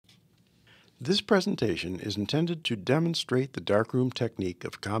This presentation is intended to demonstrate the darkroom technique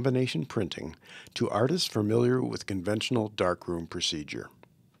of combination printing to artists familiar with conventional darkroom procedure.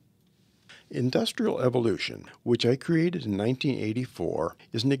 Industrial Evolution, which I created in 1984,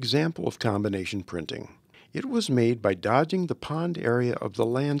 is an example of combination printing. It was made by dodging the pond area of the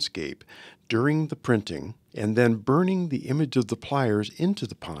landscape during the printing and then burning the image of the pliers into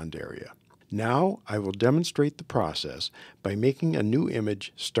the pond area. Now I will demonstrate the process by making a new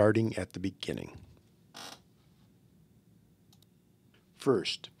image starting at the beginning.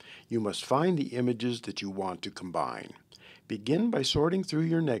 First, you must find the images that you want to combine. Begin by sorting through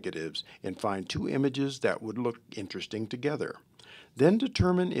your negatives and find two images that would look interesting together. Then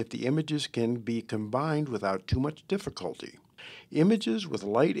determine if the images can be combined without too much difficulty. Images with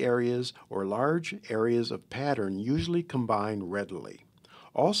light areas or large areas of pattern usually combine readily.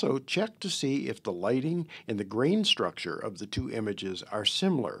 Also, check to see if the lighting and the grain structure of the two images are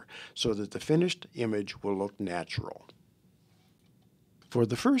similar so that the finished image will look natural. For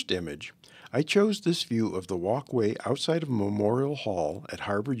the first image, I chose this view of the walkway outside of Memorial Hall at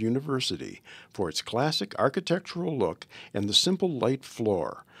Harvard University for its classic architectural look and the simple light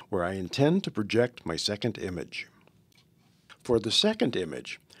floor, where I intend to project my second image. For the second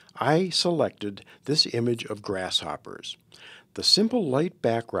image, I selected this image of grasshoppers. The simple light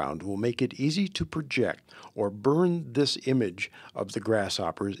background will make it easy to project or burn this image of the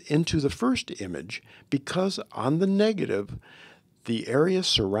grasshoppers into the first image because on the negative, the area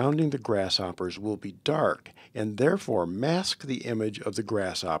surrounding the grasshoppers will be dark and therefore mask the image of the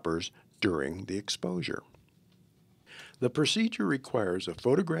grasshoppers during the exposure. The procedure requires a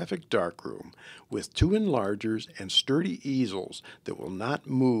photographic darkroom with two enlargers and sturdy easels that will not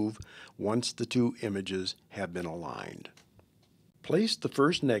move once the two images have been aligned. Place the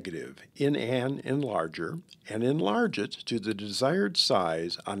first negative in an enlarger and enlarge it to the desired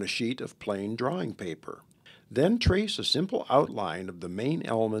size on a sheet of plain drawing paper. Then trace a simple outline of the main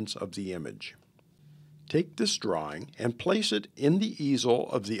elements of the image. Take this drawing and place it in the easel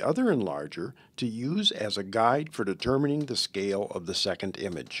of the other enlarger to use as a guide for determining the scale of the second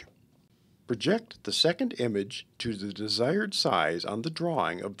image. Project the second image to the desired size on the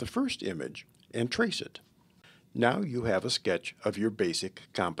drawing of the first image and trace it. Now you have a sketch of your basic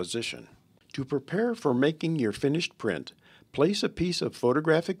composition. To prepare for making your finished print, place a piece of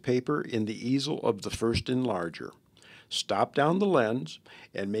photographic paper in the easel of the first enlarger. Stop down the lens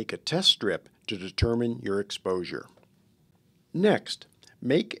and make a test strip to determine your exposure. Next,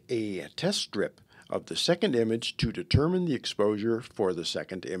 make a test strip of the second image to determine the exposure for the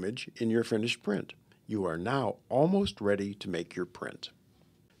second image in your finished print. You are now almost ready to make your print.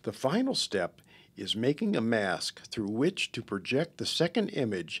 The final step is making a mask through which to project the second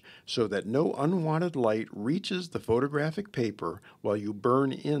image so that no unwanted light reaches the photographic paper while you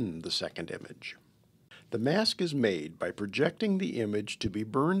burn in the second image. The mask is made by projecting the image to be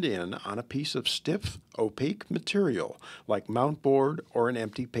burned in on a piece of stiff, opaque material like mount board or an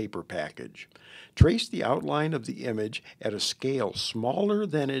empty paper package. Trace the outline of the image at a scale smaller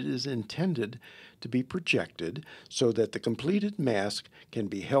than it is intended to be projected so that the completed mask can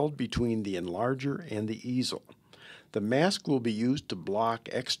be held between the enlarger and the easel. The mask will be used to block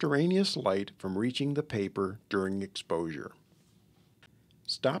extraneous light from reaching the paper during exposure.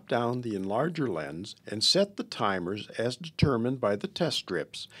 Stop down the enlarger lens and set the timers as determined by the test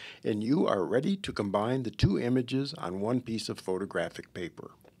strips, and you are ready to combine the two images on one piece of photographic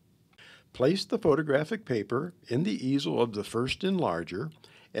paper. Place the photographic paper in the easel of the first enlarger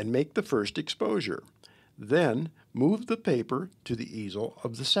and make the first exposure. Then move the paper to the easel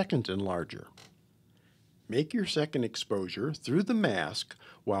of the second enlarger. Make your second exposure through the mask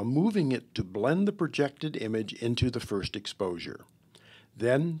while moving it to blend the projected image into the first exposure.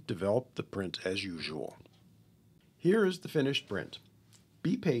 Then develop the print as usual. Here is the finished print.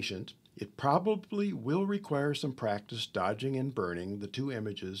 Be patient. It probably will require some practice dodging and burning the two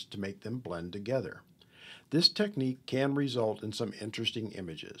images to make them blend together. This technique can result in some interesting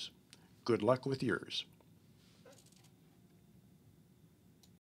images. Good luck with yours.